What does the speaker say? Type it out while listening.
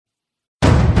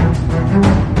Slides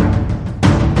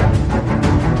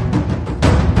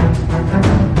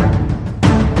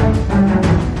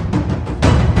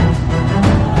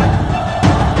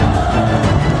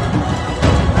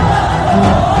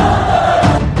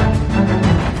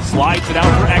it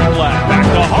out for Ekblad. Back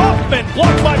to Hoffman.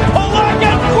 Blocked by Polak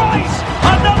and Price.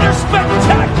 Another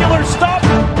spectacular stop.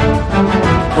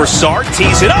 Broussard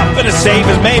tees it up and a save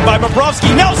is made by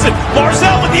Bobrovsky. Nelson.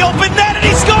 Barzal with the open net and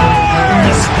he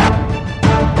scores!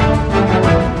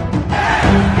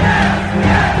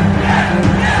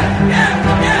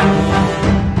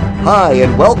 Hi,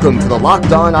 and welcome to the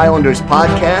Locked On Islanders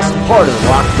podcast, part of the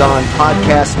Locked On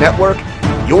Podcast Network,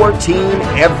 your team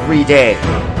every day.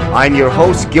 I'm your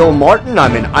host, Gil Martin.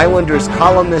 I'm an Islanders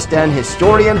columnist and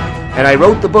historian, and I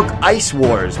wrote the book Ice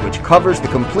Wars, which covers the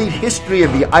complete history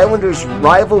of the Islanders'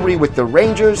 rivalry with the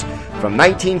Rangers from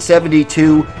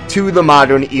 1972 to the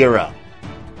modern era.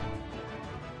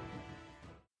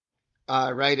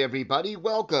 All right, everybody,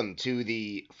 welcome to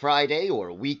the Friday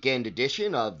or weekend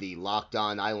edition of the Locked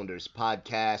On Islanders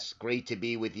podcast. Great to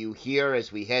be with you here as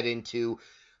we head into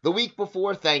the week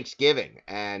before Thanksgiving,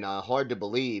 and hard to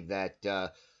believe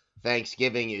that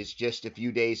Thanksgiving is just a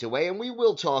few days away, and we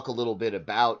will talk a little bit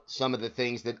about some of the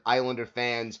things that Islander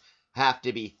fans have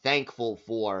to be thankful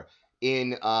for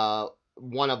in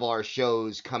one of our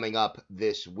shows coming up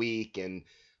this week, and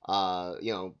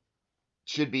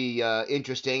should be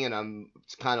interesting, and I'm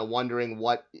kind of wondering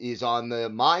what is on the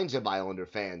minds of Islander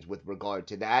fans with regard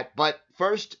to that. But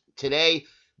first, today,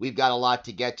 we've got a lot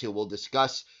to get to. We'll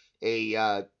discuss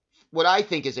what I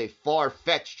think is a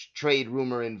far-fetched trade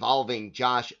rumor involving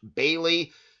Josh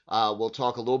Bailey. We'll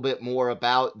talk a little bit more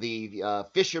about the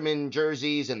fisherman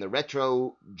jerseys and the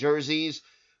retro jerseys.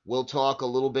 We'll talk a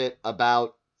little bit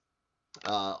about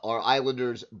our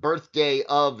Islanders' birthday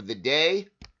of the day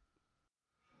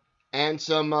and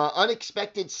some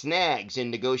unexpected snags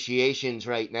in negotiations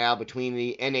right now between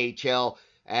the NHL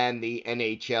and the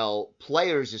NHL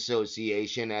Players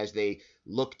Association as they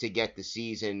look to get the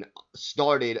season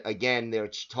started. Again, their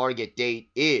target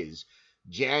date is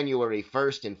January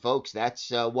 1st, and folks,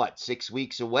 that's 6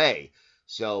 weeks away.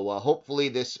 So hopefully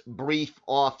this brief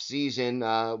off season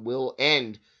will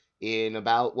end in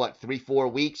about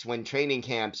 3-4 weeks when training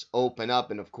camps open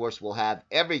up, and of course we'll have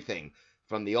everything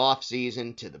from the off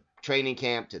season to the training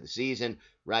camp to the season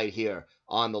right here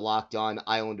on the Locked On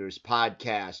Islanders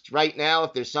podcast. Right now,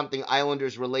 if there's something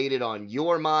Islanders related on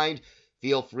your mind,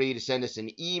 feel free to send us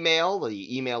an email.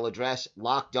 The email address,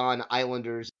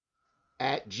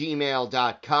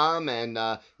 lockedonislanders@gmail.com. And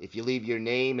if you leave your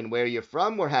name and where you're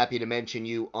from, we're happy to mention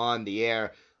you on the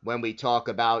air when we talk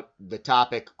about the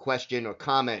topic, question, or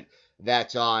comment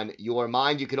that's on your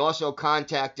mind. You can also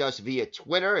contact us via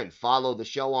Twitter and follow the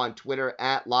show on Twitter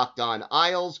at Locked On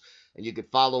Isles. And you can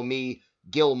follow me,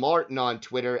 Gil Martin, on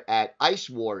Twitter at Ice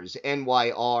Wars,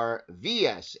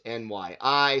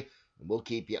 NYRVSNYI. We'll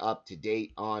keep you up to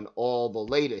date on all the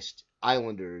latest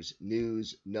Islanders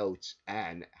news, notes,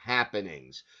 and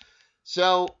happenings.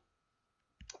 So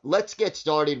let's get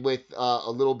started with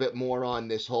a little bit more on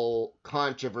this whole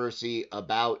controversy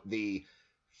about the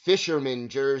fisherman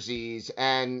jerseys.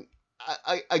 And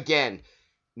again,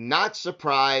 not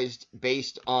surprised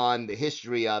based on the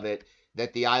history of it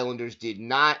that the Islanders did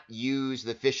not use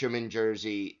the fisherman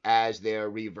jersey as their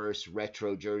reverse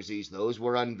retro jerseys. Those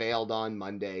were unveiled on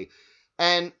Monday.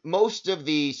 And most of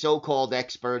the so-called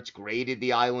experts graded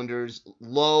the Islanders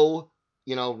low,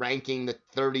 ranking the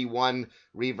 31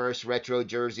 reverse retro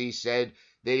jerseys, said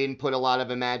they didn't put a lot of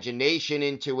imagination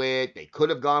into it. They could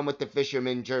have gone with the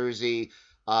fisherman jersey,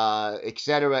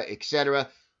 etc., etc.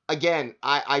 Again,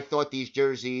 I thought these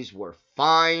jerseys were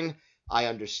fine. I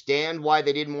understand why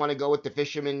they didn't want to go with the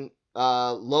fisherman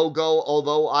logo,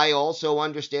 although I also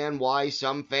understand why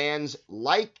some fans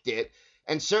liked it.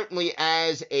 And certainly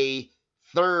as a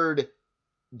third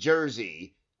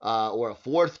jersey or a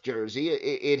fourth jersey,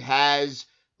 it has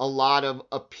a lot of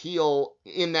appeal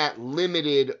in that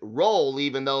limited role,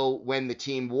 even though when the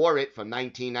team wore it from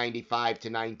 1995 to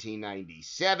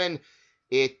 1997,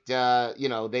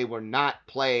 they were not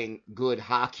playing good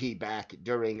hockey back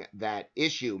during that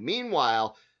issue.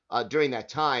 Meanwhile, during that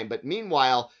time, but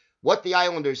meanwhile, what the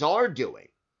Islanders are doing,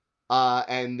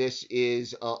 and this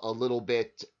is a little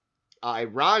bit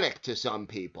ironic to some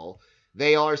people,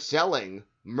 they are selling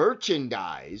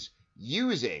merchandise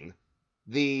using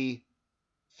the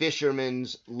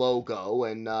Fisherman's logo.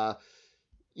 And,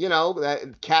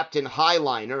 Captain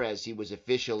Highliner, as he was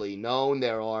officially known,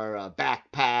 there are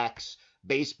backpacks,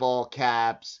 baseball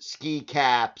caps, ski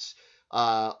caps,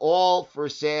 all for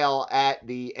sale at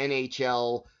the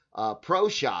NHL Pro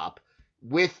Shop.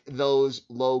 with those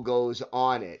logos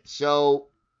on it. So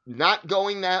not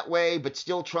going that way, but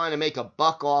still trying to make a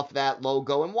buck off that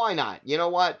logo. And why not? You know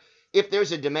what? If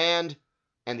there's a demand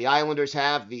and the Islanders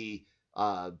have the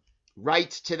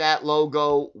rights to that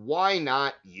logo, why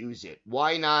not use it?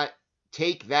 Why not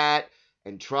take that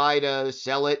and try to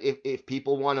sell it if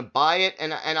people want to buy it?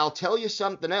 And I'll tell you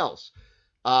something else.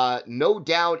 No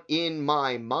doubt in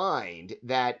my mind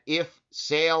that if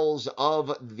sales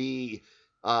of the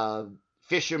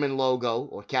Fisherman logo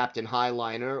or Captain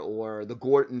Highliner or the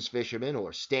Gorton's Fisherman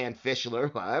or Stan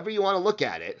Fischler, however you want to look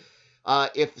at it,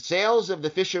 if sales of the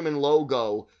Fisherman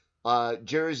logo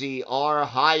jersey are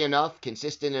high enough,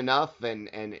 consistent enough,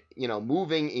 and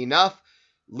moving enough,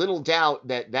 little doubt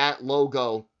that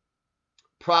logo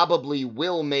probably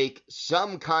will make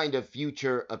some kind of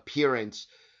future appearance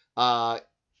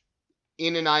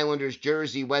in an Islanders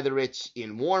jersey, whether it's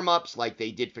in warm-ups like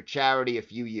they did for charity a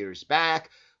few years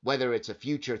back, whether it's a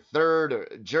future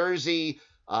third jersey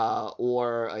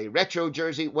or a retro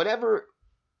jersey, whatever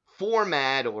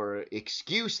format or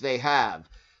excuse they have,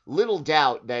 little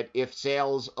doubt that if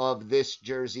sales of this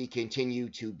jersey continue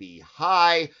to be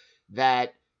high,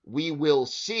 that we will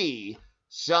see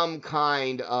some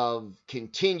kind of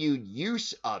continued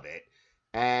use of it.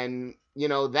 And,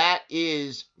 that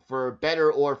is, for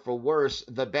better or for worse,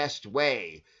 the best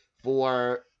way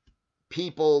for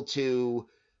people to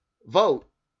vote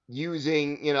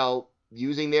using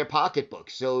their pocketbook,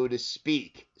 so to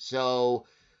speak. So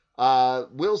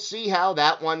we'll see how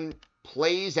that one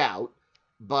plays out.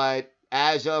 But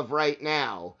as of right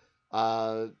now,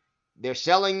 they're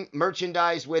selling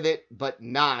merchandise with it, but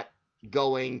not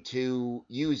going to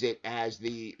use it as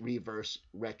the reverse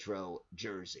retro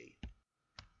jersey.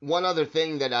 One other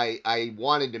thing that I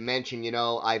wanted to mention,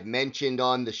 I've mentioned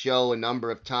on the show a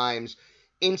number of times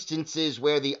instances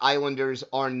where the Islanders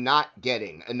are not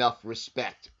getting enough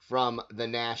respect from the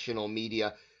national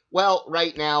media. Well,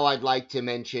 right now I'd like to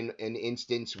mention an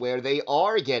instance where they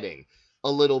are getting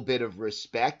a little bit of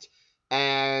respect,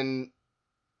 and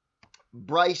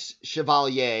Bryce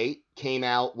Chevalier came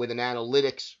out with an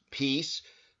analytics piece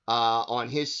on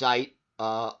his site,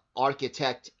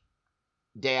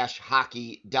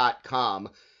 architect-hockey.com,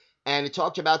 and it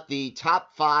talked about the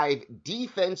top 5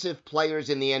 defensive players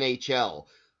in the NHL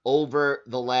over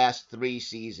the last 3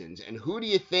 seasons. And who do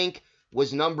you think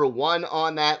was number 1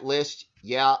 on that list?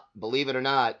 Yeah, believe it or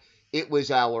not, it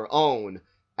was our own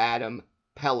Adam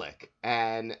Pelech.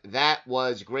 And that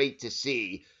was great to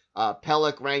see.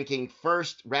 Pelech ranking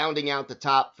first, rounding out the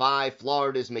top 5,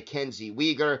 Florida's Mackenzie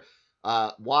Weegar,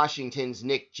 Washington's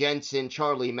Nick Jensen,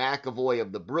 Charlie McAvoy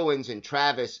of the Bruins, and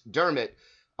Travis Dermott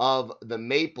of the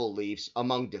Maple Leafs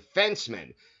among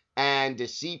defensemen. And to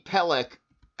see Pelech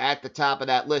at the top of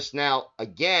that list. Now,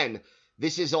 again,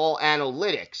 this is all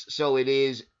analytics, so it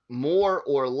is more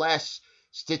or less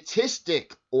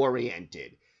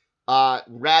statistic-oriented,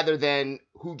 rather than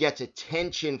who gets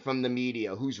attention from the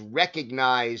media, who's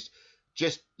recognized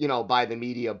just, by the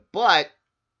media. But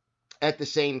at the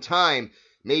same time,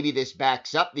 maybe this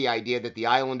backs up the idea that the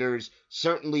Islanders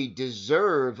certainly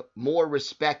deserve more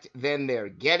respect than they're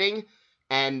getting,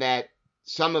 and that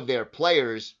some of their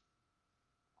players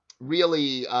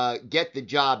really get the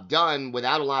job done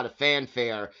without a lot of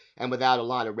fanfare and without a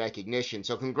lot of recognition.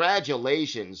 So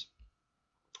congratulations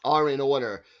are in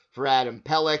order for Adam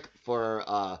Pelech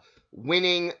for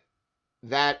winning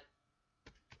that,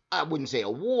 I wouldn't say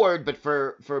award, but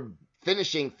for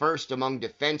finishing first among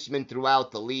defensemen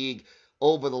throughout the league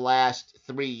over the last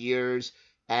 3 years.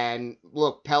 And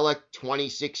look, Pelech,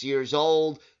 26 years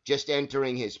old, just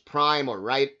entering his prime, or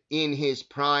right in his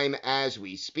prime as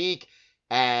we speak.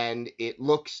 And it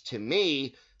looks to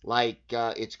me like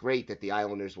it's great that the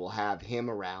Islanders will have him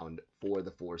around for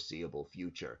the foreseeable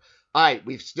future. All right,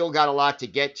 we've still got a lot to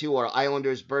get to. Our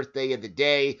Islanders birthday of the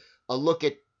day, a look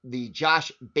at the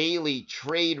Josh Bailey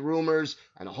trade rumors,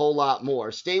 and a whole lot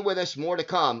more. Stay with us, more to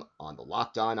come on the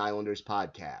Locked On Islanders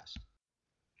podcast.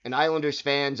 And Islanders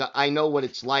fans, I know what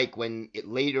it's like when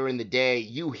later in the day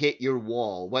you hit your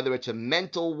wall. Whether it's a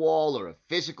mental wall or a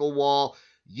physical wall,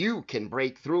 you can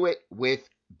break through it with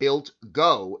Built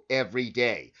Go every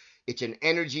day. It's an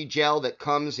energy gel that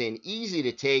comes in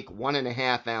easy-to-take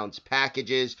 1.5-ounce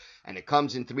packages, and it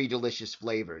comes in 3 delicious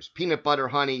flavors: peanut butter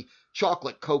honey,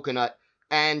 chocolate coconut,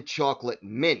 and chocolate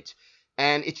mint.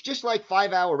 And it's just like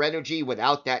 5-Hour Energy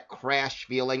without that crash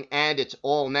feeling, and it's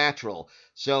all natural,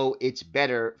 so it's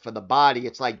better for the body.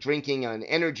 It's like drinking an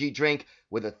energy drink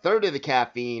with 1/3 of the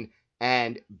caffeine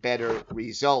and better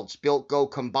results. Built Go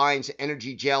combines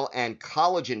energy gel and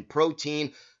collagen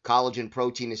protein. Collagen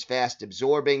protein is fast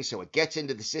absorbing, so it gets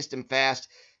into the system fast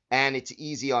and it's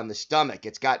easy on the stomach.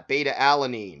 It's got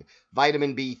beta-alanine,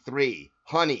 vitamin B3,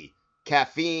 honey,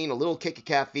 caffeine, a little kick of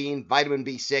caffeine, vitamin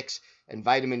B6, and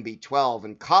vitamin B12.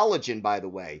 And collagen, by the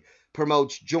way,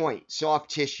 promotes joint, soft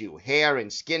tissue, hair,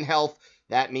 and skin health.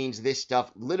 That means this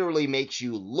stuff literally makes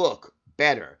you look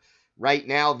better. Right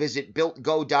now, visit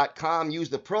BuiltGo.com. Use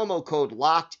the promo code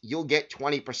LOCKED. You'll get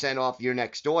 20% off your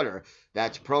next order.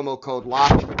 That's promo code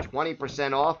LOCKED for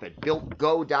 20% off at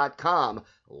BuiltGo.com.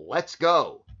 Let's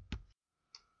go.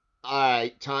 All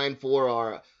right, time for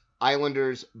our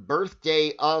Islanders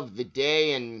birthday of the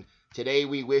day. And today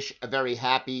we wish a very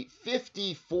happy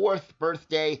 54th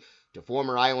birthday to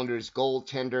former Islanders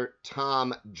goaltender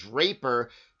Tom Draper.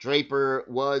 Draper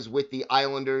was with the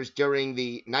Islanders during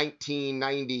the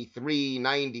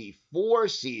 1993-94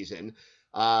 season,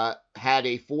 had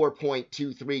a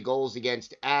 4.23 goals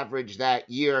against average that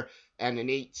year and an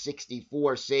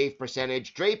 .864 save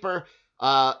percentage. Draper,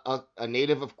 a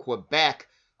native of Quebec,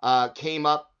 came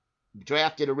up,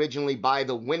 drafted originally by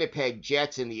the Winnipeg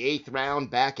Jets in the 8th round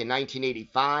back in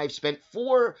 1985, spent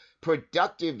 4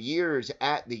 productive years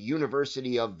at the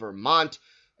University of Vermont,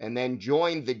 and then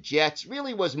joined the Jets.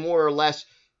 Really was more or less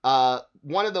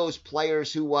one of those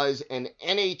players who was an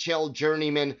NHL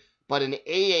journeyman, but an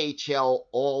AHL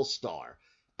all-star.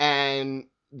 And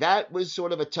that was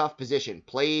sort of a tough position.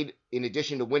 Played, in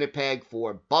addition to Winnipeg,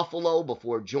 for Buffalo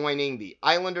before joining the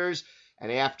Islanders, and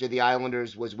after the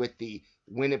Islanders was with the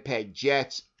Winnipeg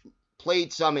Jets.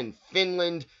 Played some in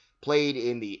Finland, played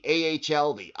in the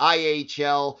AHL, the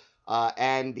IHL,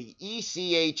 and the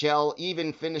ECHL,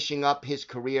 even finishing up his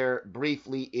career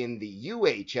briefly in the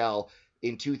UHL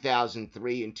in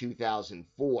 2003 and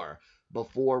 2004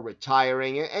 before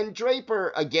retiring. And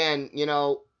Draper, again, you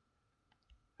know,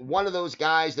 one of those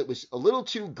guys that was a little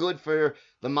too good for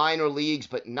the minor leagues,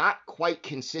 but not quite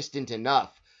consistent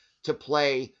enough to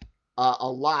play a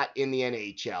lot in the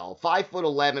NHL.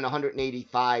 5'11",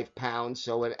 185 pounds,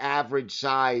 so an average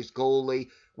size goalie.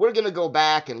 We're going to go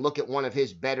back and look at one of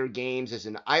his better games as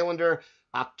an Islander.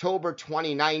 October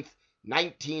 29th,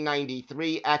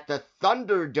 1993 at the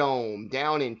Thunderdome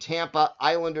down in Tampa.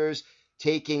 Islanders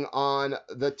taking on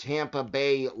the Tampa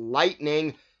Bay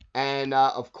Lightning. And,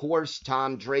 of course,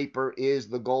 Tom Draper is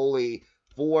the goalie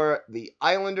for the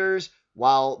Islanders,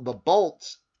 while the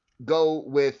Bolts go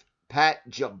with Pat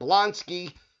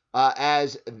Jablonski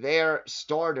as their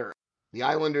starter. The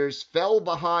Islanders fell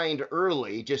behind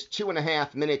early, just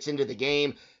 2.5 minutes into the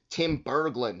game. Tim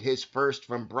Berglund, his first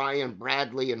from Brian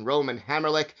Bradley and Roman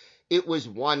Hamrlik. It was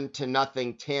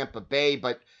 1-0 Tampa Bay,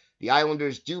 but the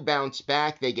Islanders do bounce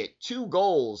back. They get 2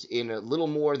 goals in a little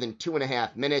more than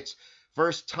 2.5 minutes.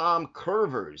 First, Tom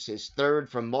Kurvers, his third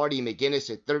from Marty McGinnis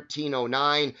at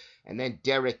 13:09, and then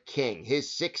Derek King, his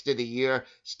 6th of the year.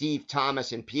 Steve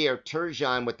Thomas and Pierre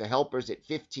Turgeon with the helpers at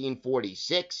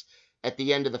 15:46. At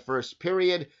the end of the first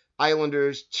period,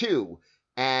 Islanders 2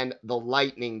 and the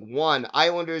Lightning 1.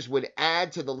 Islanders would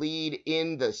add to the lead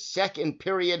in the second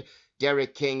period.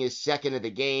 Derek King is 2nd of the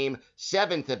game,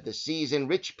 7th of the season.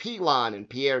 Rich Pilon and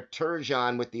Pierre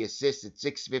Turgeon with the assists at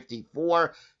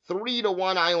 6:54.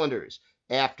 3-1 Islanders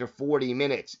after 40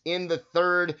 minutes. In the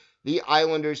third, the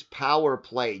Islanders' power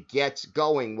play gets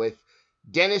going with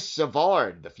Dennis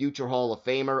Savard, the future Hall of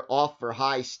Famer, off for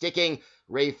high sticking.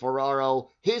 Ray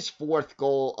Ferraro, his 4th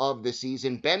goal of the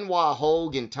season. Benoit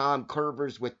Hogue and Tom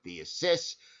Kurvers with the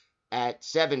assists. At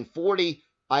 7:40,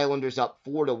 Islanders up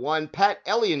 4-1. Pat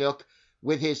Elionuk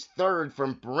with his 3rd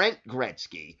from Brent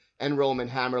Gretzky. And Roman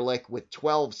Hamrlik with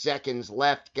 12 seconds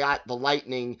left got the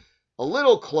Lightning a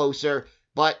little closer,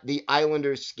 but the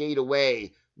Islanders skate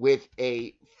away with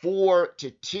a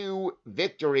 4-2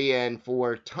 victory. And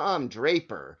for Tom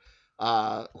Draper,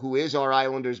 who is our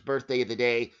Islanders' birthday of the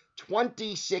day,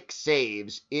 26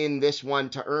 saves in this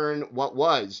one to earn what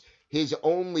was his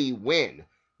only win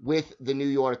with the New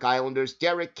York Islanders.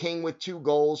 Derek King with 2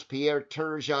 goals, Pierre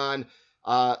Turgeon,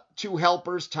 2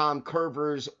 helpers, Tom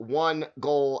Kurvers, 1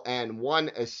 goal and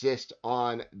 1 assist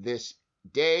on this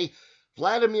day.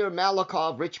 Vladimir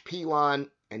Malakov, Rich Pilon,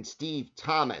 and Steve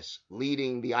Thomas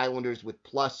leading the Islanders with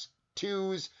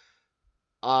 +2s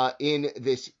in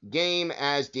this game,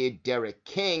 as did Derek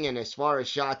King. And as far as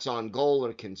shots on goal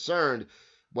are concerned,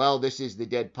 well, this is the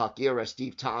dead puck era.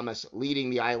 Steve Thomas leading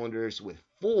the Islanders with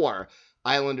 4.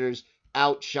 Islanders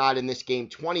outshot in this game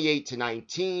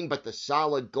 28-19, but the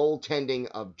solid goaltending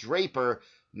of Draper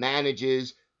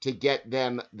manages to get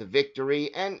them the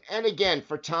victory. And again,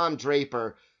 for Tom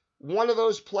Draper, one of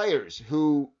those players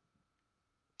who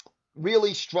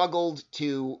really struggled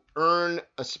to earn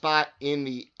a spot in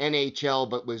the NHL,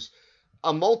 but was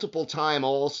a multiple-time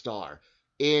All-Star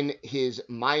in his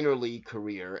minor league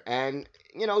career. And,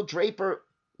 Draper,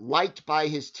 liked by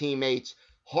his teammates,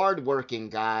 hardworking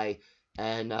guy,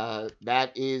 and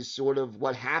that is sort of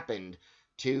what happened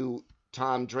to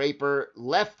Tom Draper.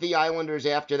 Left the Islanders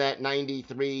after that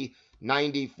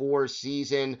 93-94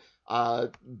 season.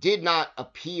 Did not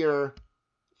appear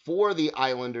for the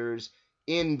Islanders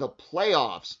in the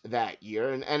playoffs that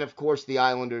year. And of course, the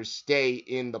Islanders stay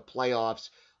in the playoffs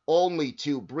only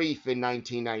too brief in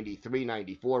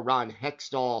 1993-94. Ron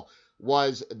Hextall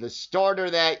was the starter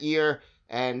that year,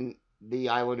 and the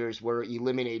Islanders were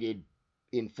eliminated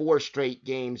in 4 straight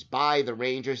games by the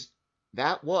Rangers.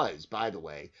 That was, by the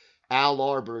way, Al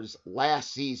Arbour's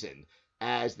last season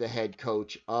as the head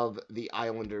coach of the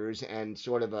Islanders, and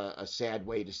sort of a sad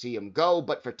way to see him go.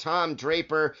 But for Tom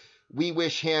Draper, we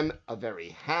wish him a very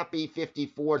happy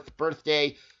 54th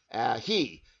birthday.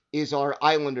 He is our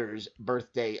Islanders'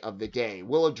 birthday of the day.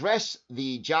 We'll address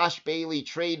the Josh Bailey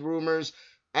trade rumors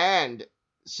and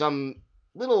some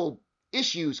little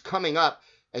issues coming up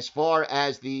as far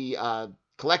as the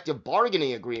collective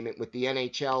bargaining agreement with the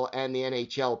NHL and the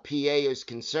NHLPA is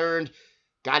concerned.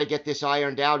 Got to get this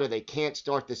ironed out or they can't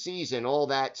start the season. All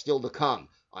that still to come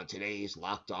on today's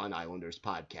Locked On Islanders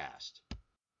podcast.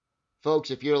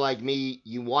 Folks, if you're like me,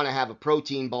 you want to have a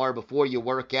protein bar before you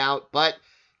work out, but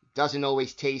it doesn't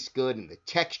always taste good and the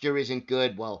texture isn't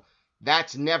good. Well,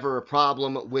 that's never a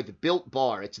problem with Built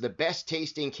Bar. It's the best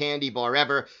tasting candy bar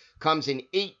ever. Comes in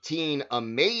 18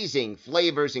 amazing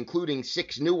flavors, including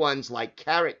 6 new ones like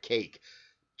carrot cake,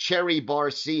 cherry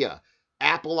barcia,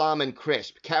 apple almond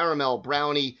crisp, caramel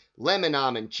brownie, lemon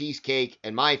almond cheesecake,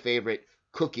 and my favorite,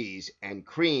 cookies and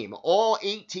cream. All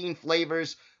 18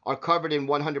 flavors are covered in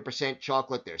 100%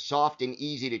 chocolate. They're soft and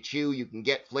easy to chew. You can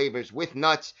get flavors with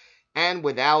nuts and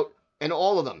without, and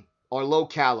all of them are low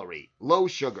calorie, low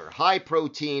sugar, high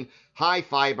protein, high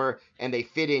fiber, and they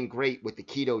fit in great with the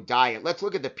keto diet. Let's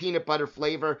look at the peanut butter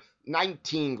flavor.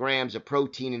 19 grams of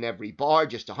protein in every bar,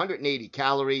 just 180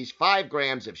 calories, 5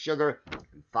 grams of sugar,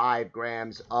 and 5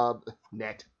 grams of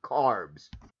net carbs.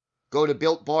 Go to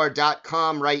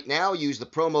BuiltBar.com right now. Use the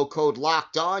promo code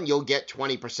LOCKEDON. You'll get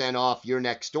 20% off your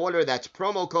next order. That's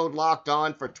promo code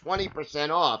LOCKEDON for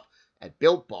 20% off at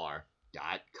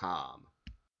BuiltBar.com.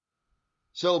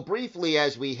 So briefly,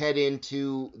 as we head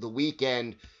into the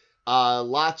weekend,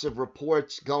 lots of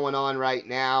reports going on right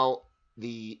now.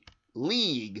 The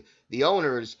league, the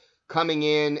owners, coming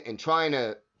in and trying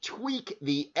to tweak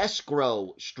the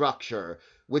escrow structure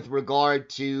with regard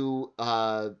to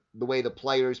the way the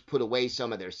players put away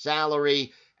some of their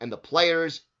salary. And the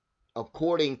players,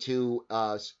 according to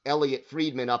Elliot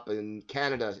Friedman up in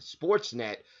Canada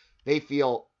Sportsnet, they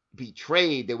feel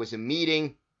betrayed. There was a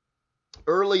meeting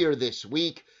earlier this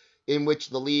week in which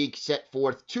the league set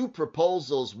forth 2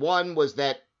 proposals. One was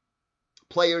that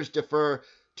players defer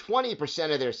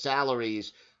 20% of their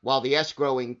salaries while the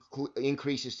escrow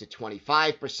increases to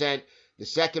 25%. The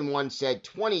second one said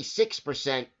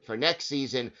 26% for next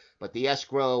season, but the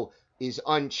escrow is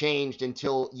unchanged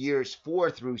until years 4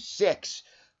 through 6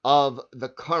 of the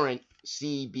current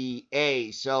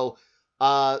CBA. So,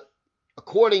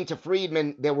 according to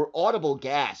Friedman, there were audible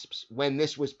gasps when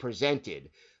this was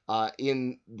presented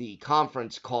in the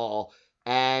conference call,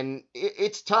 and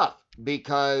it's tough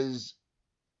because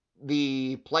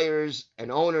the players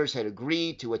and owners had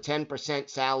agreed to a 10%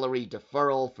 salary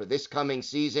deferral for this coming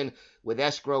season, with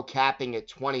escrow capping at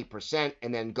 20%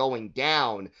 and then going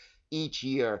down each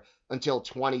year until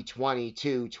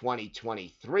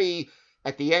 2022-2023.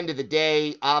 At the end of the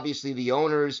day, obviously the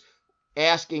owners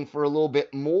asking for a little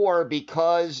bit more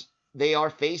because they are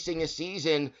facing a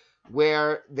season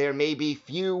where there may be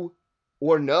few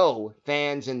or no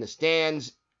fans in the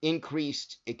stands,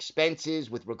 increased expenses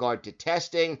with regard to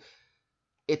testing.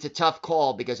 It's a tough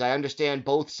call because I understand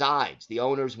both sides. The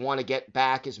owners want to get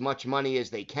back as much money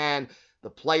as they can. The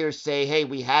players say, hey,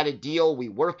 we had a deal. We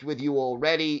worked with you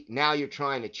already. Now you're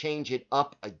trying to change it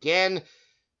up again.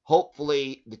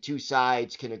 Hopefully the two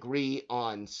sides can agree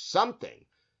on something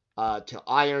to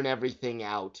iron everything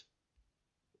out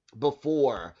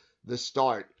before the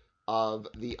start of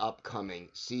the upcoming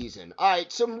season. All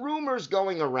right, some rumors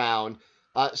going around,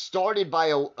 started by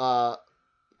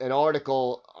an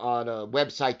article on a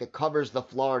website that covers the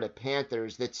Florida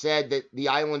Panthers that said that the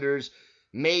Islanders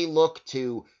may look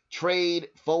to trade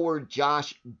forward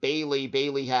Josh Bailey.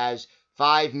 Bailey has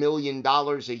 $5 million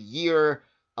a year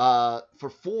for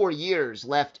 4 years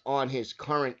left on his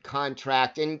current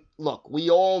contract. And look, we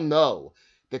all know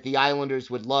that the Islanders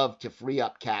would love to free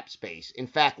up cap space. In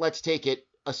fact, let's take it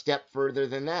a step further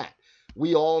than that.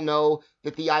 We all know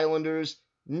that the Islanders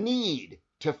need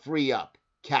to free up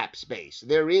cap space.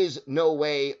 There is no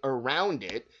way around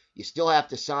it. You still have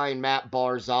to sign Matt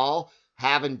Barzal.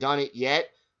 Haven't done it yet.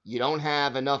 You don't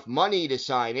have enough money to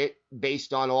sign it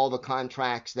based on all the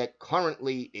contracts that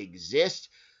currently exist.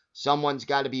 Someone's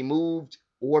got to be moved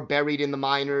or buried in the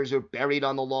minors or buried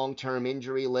on the long-term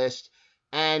injury list.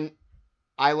 And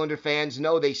Islander fans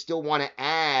know they still want to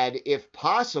add, if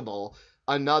possible,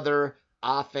 another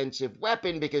offensive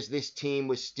weapon because this team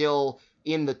was still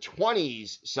in the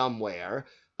 20s somewhere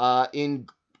in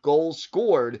goals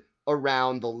scored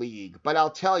around the league. But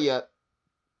I'll tell you,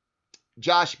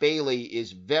 Josh Bailey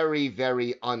is very,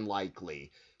 very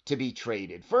unlikely to be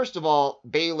traded. First of all,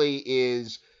 Bailey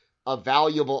is a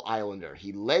valuable Islander.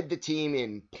 He led the team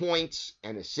in points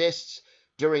and assists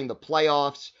during the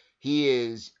playoffs. He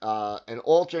is an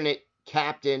alternate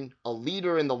captain, a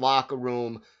leader in the locker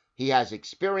room. He has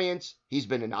experience. He's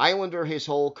been an Islander his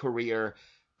whole career,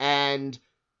 and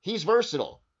he's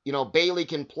versatile. You know, Bailey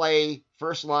can play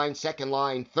first line, second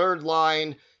line, third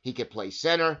line. He could play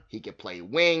center. He could play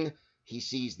wing. He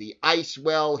sees the ice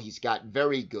well. He's got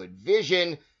very good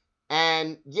vision.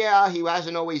 And yeah, he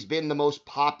hasn't always been the most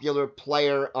popular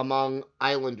player among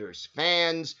Islanders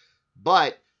fans,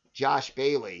 but Josh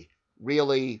Bailey,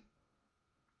 really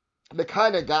the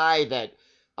kind of guy that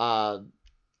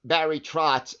Barry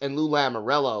Trotz and Lou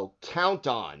Lamoriello count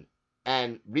on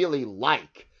and really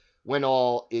like when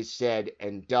all is said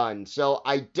and done. So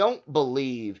I don't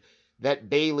believe that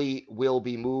Bailey will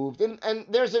be moved. And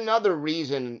there's another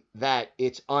reason that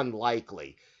it's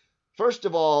unlikely. First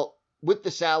of all, with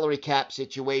the salary cap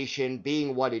situation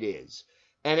being what it is,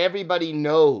 and everybody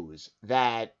knows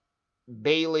that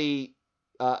Bailey,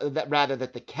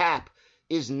 that the cap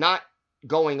is not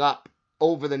going up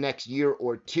over the next year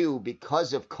or two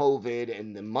because of COVID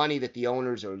and the money that the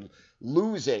owners are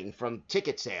losing from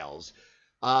ticket sales.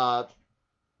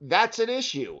 That's an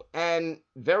issue, and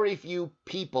very few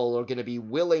people are going to be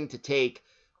willing to take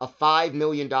a $5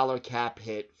 million cap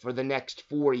hit for the next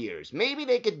 4 years. Maybe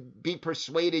they could be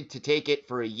persuaded to take it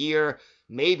for a year,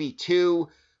 maybe 2,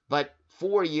 but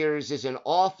 4 years is an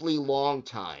awfully long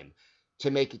time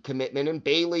to make a commitment, and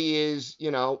Bailey is,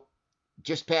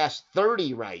 just past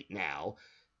 30 right now,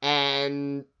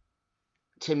 and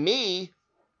to me,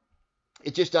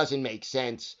 it just doesn't make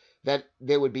sense that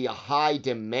there would be a high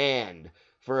demand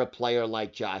for a player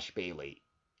like Josh Bailey.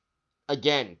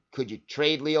 Again, could you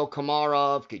trade Leo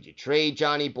Komarov? Could you trade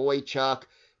Johnny Boychuk?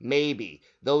 Maybe.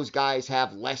 Those guys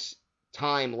have less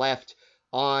time left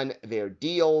on their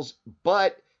deals,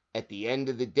 but at the end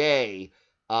of the day,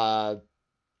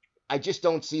 I just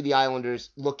don't see the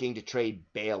Islanders looking to trade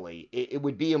Bailey. It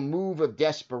would be a move of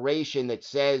desperation that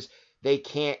says they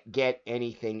can't get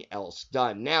anything else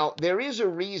done. Now, there is a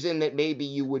reason that maybe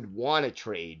you would want to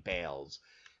trade Bales,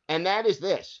 and that is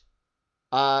this.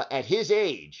 At his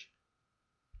age,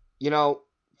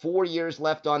 4 years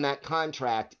left on that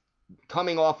contract,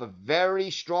 coming off a very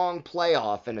strong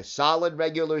playoff and a solid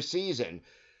regular season,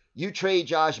 you trade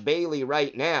Josh Bailey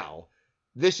right now,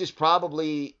 this is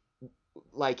probably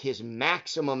like his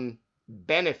maximum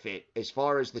benefit as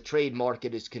far as the trade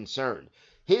market is concerned.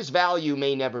 His value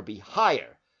may never be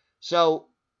higher. So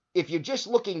if you're just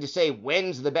looking to say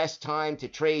when's the best time to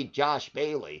trade Josh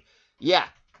Bailey, yeah,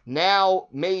 now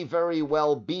may very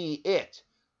well be it.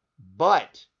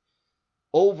 But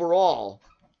overall,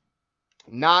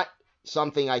 not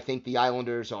something I think the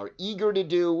Islanders are eager to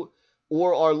do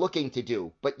or are looking to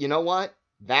do. But you know what?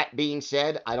 That being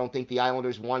said, I don't think the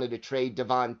Islanders wanted to trade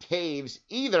Devon Toews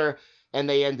either, and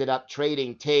they ended up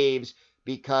trading Toews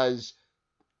because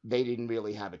they didn't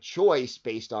really have a choice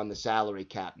based on the salary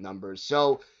cap numbers.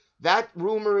 So that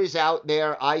rumor is out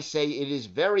there. I say it is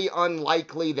very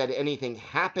unlikely that anything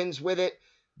happens with it,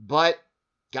 but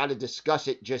got to discuss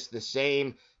it just the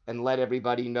same and let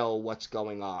everybody know what's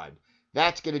going on.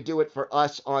 That's going to do it for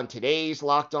us on today's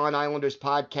Locked On Islanders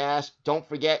podcast. Don't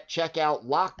forget, check out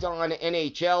Locked On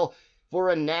NHL for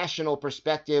a national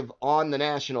perspective on the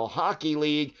National Hockey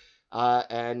League.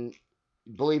 And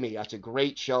believe me, that's a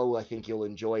great show. I think you'll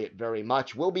enjoy it very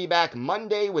much. We'll be back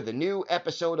Monday with a new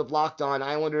episode of Locked On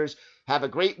Islanders. Have a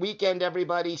great weekend,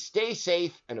 everybody. Stay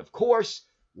safe. And of course,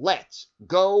 let's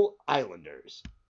go Islanders.